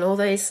back in, all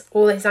those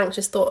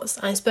anxious thoughts.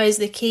 I suppose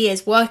the key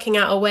is working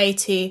out a way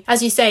to,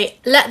 as you say,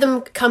 let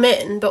them come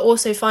in, but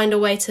also find a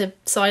way to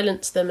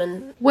silence them.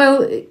 And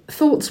well,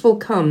 thoughts will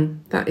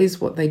come. That is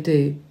what they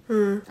do.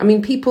 I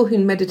mean, people who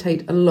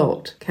meditate a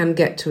lot can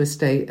get to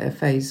a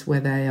phase where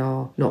they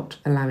are not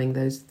allowing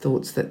those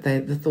thoughts, that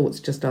the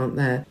thoughts just aren't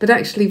there. But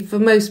actually, for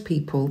most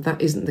people,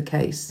 that isn't the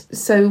case.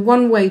 So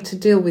one way to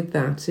deal with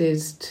that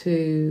is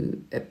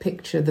to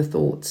picture the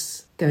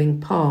thoughts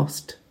going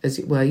past, as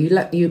it were. You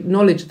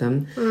acknowledge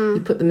them, you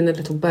put them in a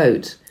little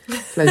boat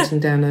floating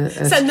down a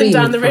Send stream them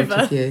down in the front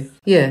river. of you.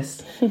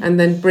 Yes, and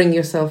then bring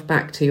yourself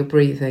back to your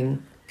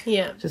breathing.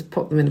 Yeah. Just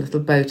pop them in a little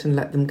boat and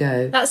let them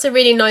go. That's a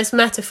really nice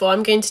metaphor.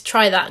 I'm going to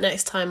try that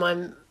next time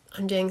I'm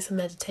doing some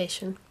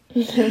meditation.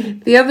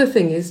 The other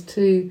thing is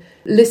to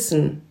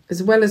listen,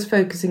 as well as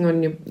focusing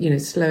on your,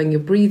 slowing your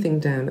breathing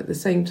down. At the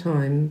same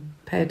time,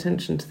 pay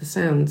attention to the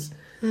sounds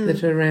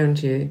that are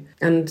around you,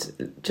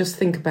 and just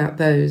think about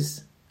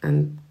those,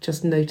 and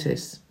just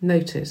notice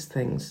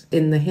things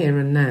in the here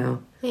and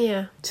now.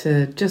 Yeah.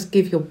 To just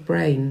give your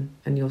brain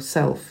and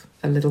yourself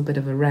a little bit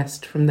of a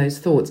rest from those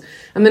thoughts.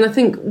 I mean, I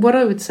think what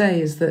I would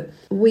say is that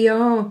we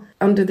are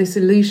under this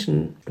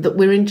illusion that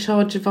we're in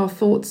charge of our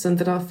thoughts and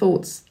that our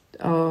thoughts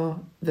are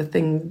the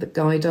thing that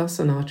guide us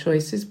and our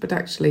choices, but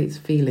actually it's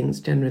feelings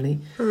generally.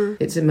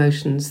 It's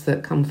emotions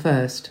that come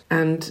first.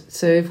 And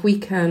so if we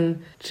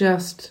can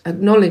just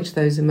acknowledge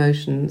those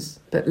emotions,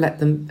 but let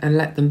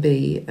them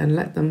be and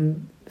let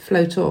them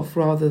float off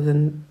rather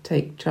than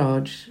take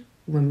charge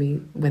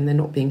when they're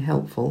not being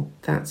helpful,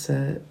 that's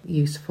a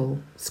useful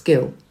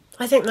skill.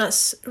 I think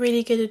that's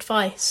really good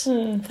advice.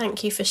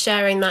 Thank you for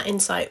sharing that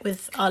insight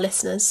with our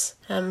listeners.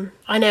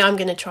 I know I'm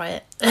going to try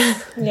it.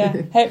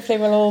 Yeah, hopefully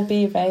we'll all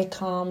be very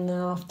calm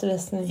now after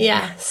listening.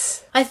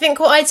 Yes. I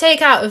think what I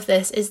take out of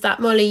this is that,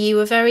 Molly, you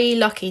were very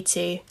lucky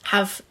to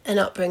have an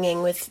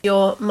upbringing with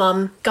your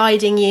mum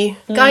guiding you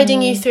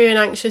through an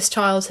anxious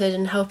childhood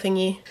and helping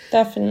you.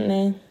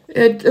 Definitely.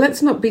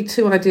 Let's not be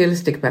too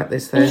idealistic about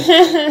this,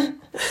 though.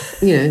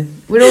 You know,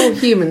 we're all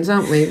humans,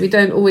 aren't we? We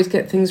don't always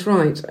get things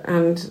right.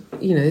 And,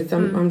 you know,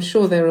 I'm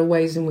sure there are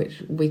ways in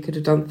which we could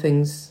have done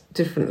things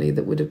differently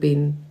that would have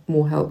been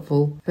more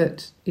helpful.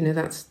 But, you know,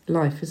 that's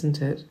life,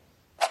 isn't it?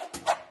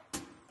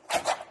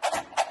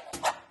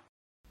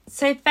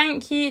 So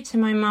thank you to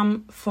my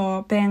mum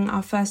for being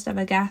our first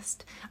ever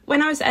guest.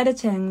 When I was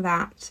editing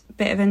that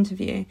bit of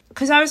interview,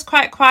 because I was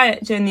quite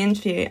quiet during the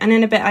interview, and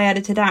in a bit I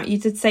edited out, you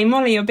did say,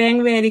 Molly, you're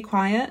being really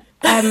quiet.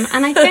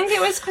 And I think it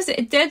was because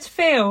it did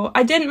feel,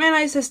 I didn't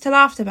realise this till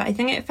after, but I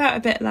think it felt a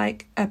bit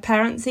like a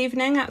parents'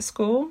 evening at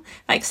school,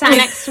 like sat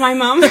next to my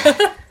mum.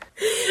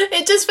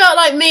 It just felt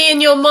like me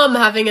and your mum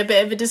having a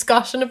bit of a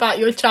discussion about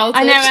your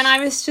childhood. I know, and I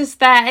was just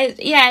there.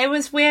 It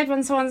was weird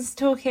when someone's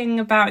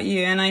talking about you,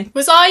 and I...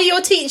 Was I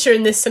your teacher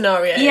in this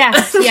scenario?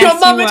 Yes, Your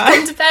mum had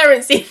come to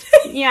parents' evening.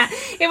 Yeah,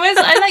 it was,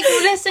 I like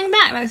listening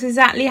back, that's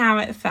exactly how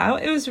it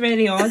felt. It was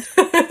really odd.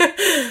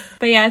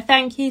 But yeah,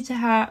 thank you to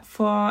her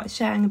for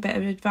sharing a bit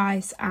of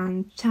advice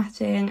and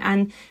chatting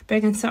and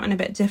bringing something a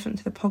bit different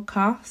to the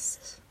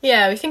podcast.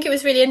 Yeah, we think it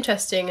was really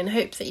interesting and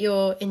hope that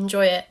you'll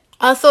enjoy it.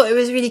 I thought it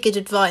was really good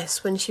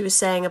advice when she was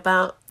saying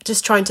about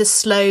just trying to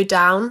slow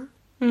down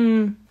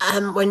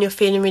when you're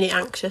feeling really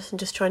anxious and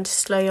just trying to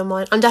slow your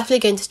mind. I'm definitely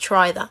going to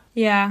try that.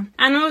 Yeah,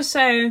 and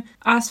also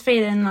us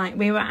feeling like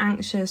we were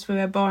anxious, we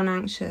were born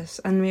anxious,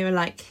 and we were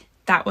like,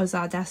 that was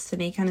our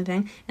destiny kind of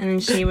thing. And then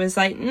she was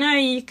like, no,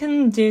 you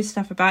can do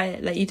stuff about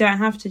it. Like, you don't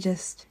have to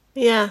just,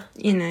 you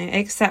know,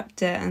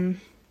 accept it.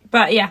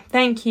 But yeah,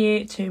 thank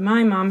you to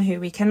my mum, who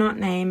we cannot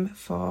name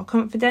for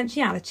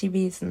confidentiality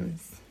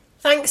reasons.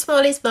 Thanks,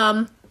 Molly's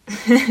mum.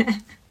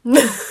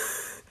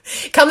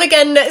 Come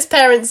again next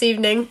parents'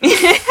 evening.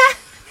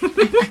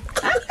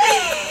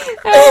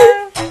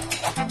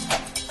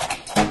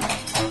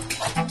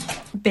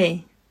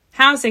 B.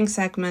 Housing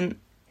segment.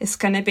 It's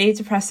going to be a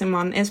depressing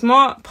one. It's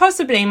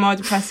possibly more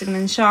depressing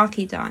than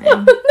Sharky dying.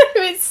 Oh no,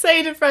 it's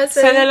so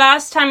depressing. So the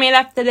last time we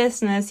left the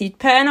listeners, you'd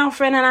put an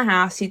offer in a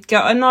house, you'd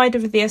got annoyed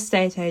with the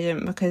estate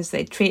agent because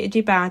they treated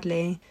you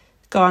badly.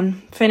 Go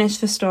on, finish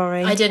the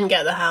story. I didn't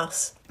get the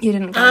house. You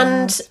didn't get the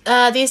house.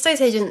 And the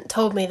estate agent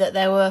told me that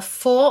there were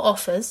 4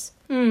 offers.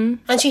 And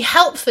she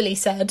helpfully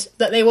said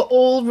that they were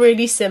all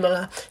really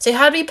similar. So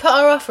had we put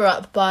our offer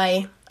up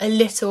by a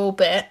little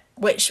bit,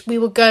 which we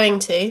were going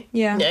to,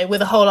 you know,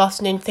 with a whole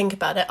afternoon to think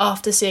about it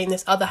after seeing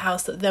this other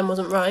house that then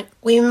wasn't right,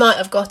 we might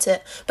have got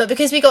it. But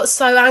because we got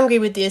so angry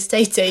with the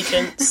estate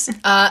agents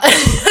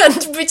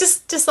and we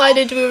just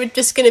decided we were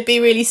just going to be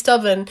really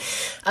stubborn,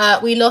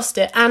 we lost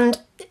it. And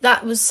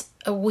that was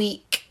a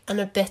week and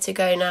a bit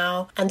ago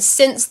now. And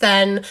since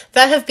then,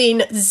 there have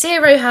been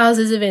 0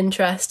 houses of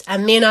interest.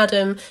 And me and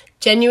Adam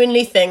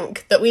genuinely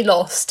think that we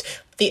lost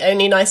the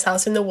only nice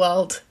house in the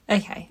world.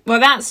 Okay,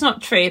 well, that's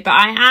not true, but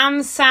I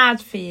am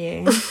sad for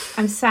you.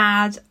 I'm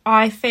sad.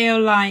 I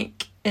feel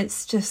like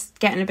it's just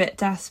getting a bit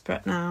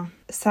desperate now.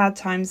 Sad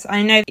times.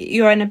 I know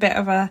you're in a bit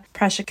of a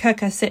pressure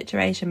cooker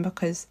situation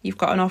because you've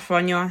got an offer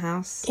on your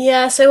house.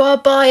 Yeah, so our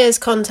buyers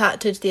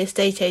contacted the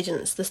estate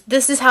agents.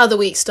 This is how the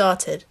week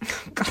started.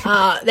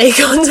 They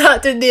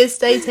contacted the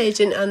estate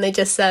agent and they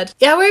just said,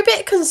 yeah, we're a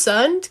bit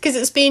concerned because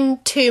it's been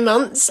 2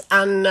 months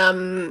and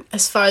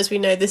as far as we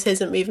know, this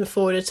isn't moving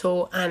forward at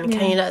all. And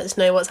can you let us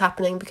know what's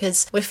happening?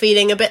 Because we're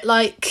feeling a bit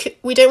like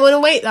we don't want to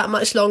wait that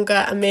much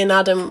longer. And me and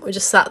Adam were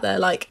just sat there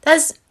like,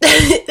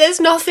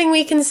 there's nothing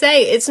we can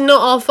say. It's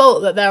not our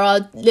fault that there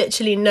are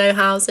literally no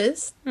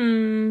houses.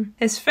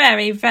 It's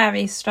very,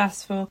 very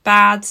stressful.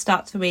 Bad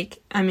start to the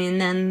week. I mean,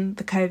 then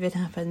the COVID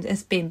happened.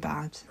 It's been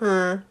bad.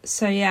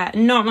 So yeah,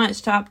 not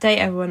much to update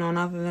everyone on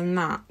other than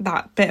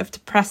that bit of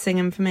depressing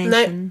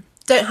information. No,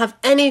 don't have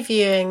any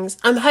viewings.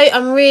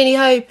 I'm really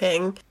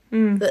hoping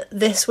that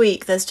this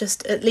week there's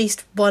just at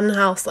least one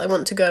house that I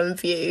want to go and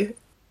view.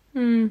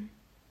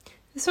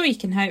 That's all you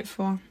can hope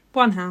for.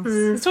 One house.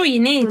 That's all you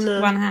need.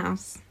 One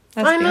house.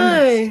 I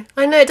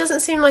know. It doesn't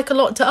seem like a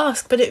lot to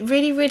ask, but it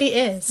really, really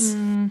is.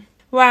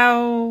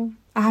 Well,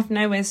 I have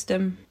no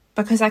wisdom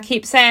because I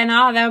keep saying,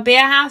 there'll be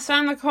a house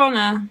around the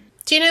corner.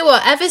 Do you know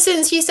what? Ever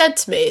since you said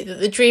to me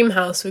that the Dream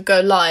House would go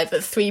live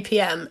at 3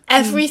 p.m,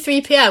 every 3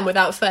 p.m.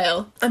 without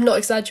fail, I'm not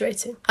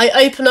exaggerating,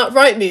 I open up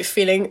Rightmove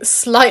feeling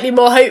slightly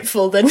more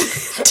hopeful than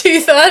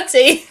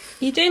 2:30.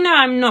 You do know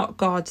I'm not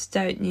God,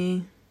 don't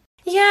you?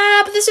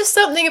 Yeah, but there's just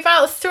something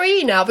about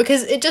 3 now,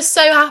 because it just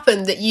so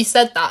happened that you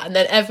said that, and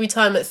then every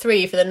time at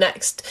 3 for the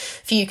next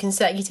few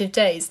consecutive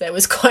days there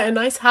was quite a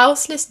nice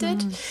house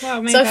listed.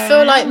 Well, so I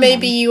feel like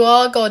maybe you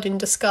are God in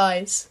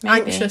disguise.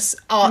 Maybe. Anxious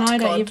art and I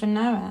God. don't even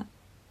know it.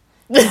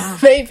 Wow.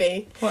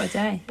 Maybe. What a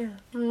day. Yeah.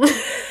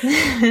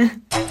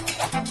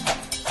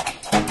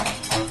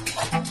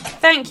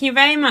 Thank you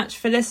very much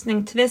for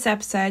listening to this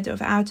episode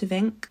of Out of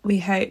Ink. We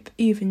hope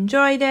you've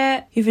enjoyed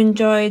it. You've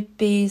enjoyed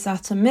Bee's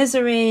utter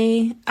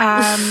misery.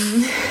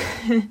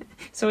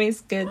 It's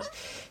always good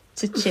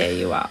to cheer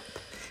you up.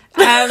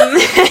 You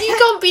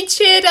can't be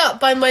cheered up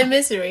by my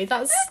misery.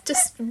 That's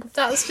just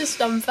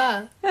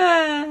unfair.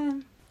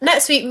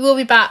 Next week we will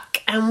be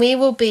back and we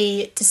will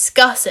be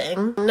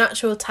discussing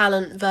natural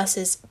talent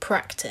versus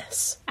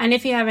practice. And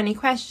if you have any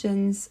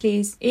questions,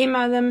 please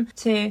email them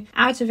to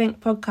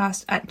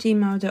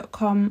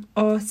outofinkpodcast@gmail.com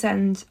or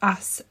send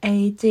us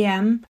a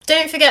DM.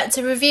 Don't forget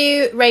to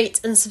review, rate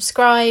and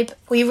subscribe.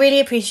 We really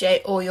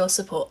appreciate all your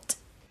support.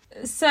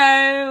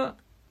 So,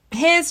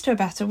 here's to a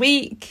better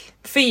week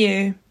for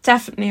you.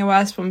 Definitely a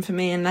worse one for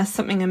me unless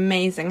something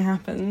amazing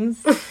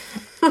happens.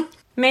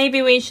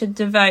 Maybe we should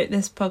devote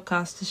this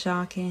podcast to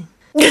Sharky.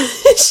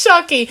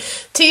 Sharky,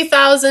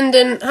 2000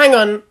 and... Hang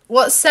on,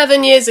 what's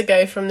 7 years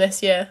ago from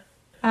this year?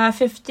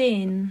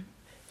 15.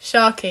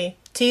 Sharky,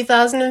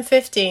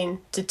 2015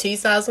 to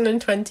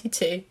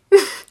 2022.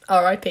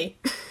 R.I.P.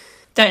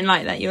 Don't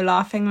like that you're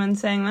laughing when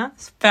saying that.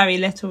 It's very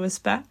little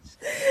respect.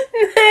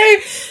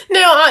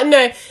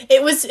 No.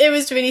 It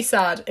was really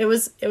sad. It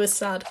was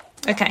sad.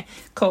 Okay,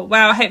 cool.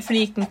 Well,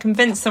 hopefully you can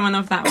convince someone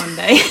of that one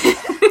day.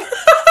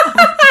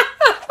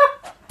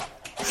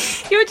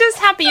 You're just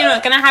happy you're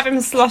not going to have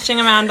him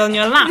sloshing around on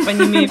your lap when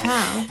you move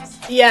house.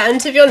 Yeah,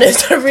 and to be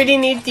honest, I really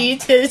need the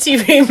utility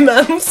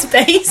room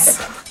space.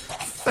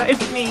 So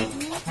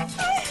mean.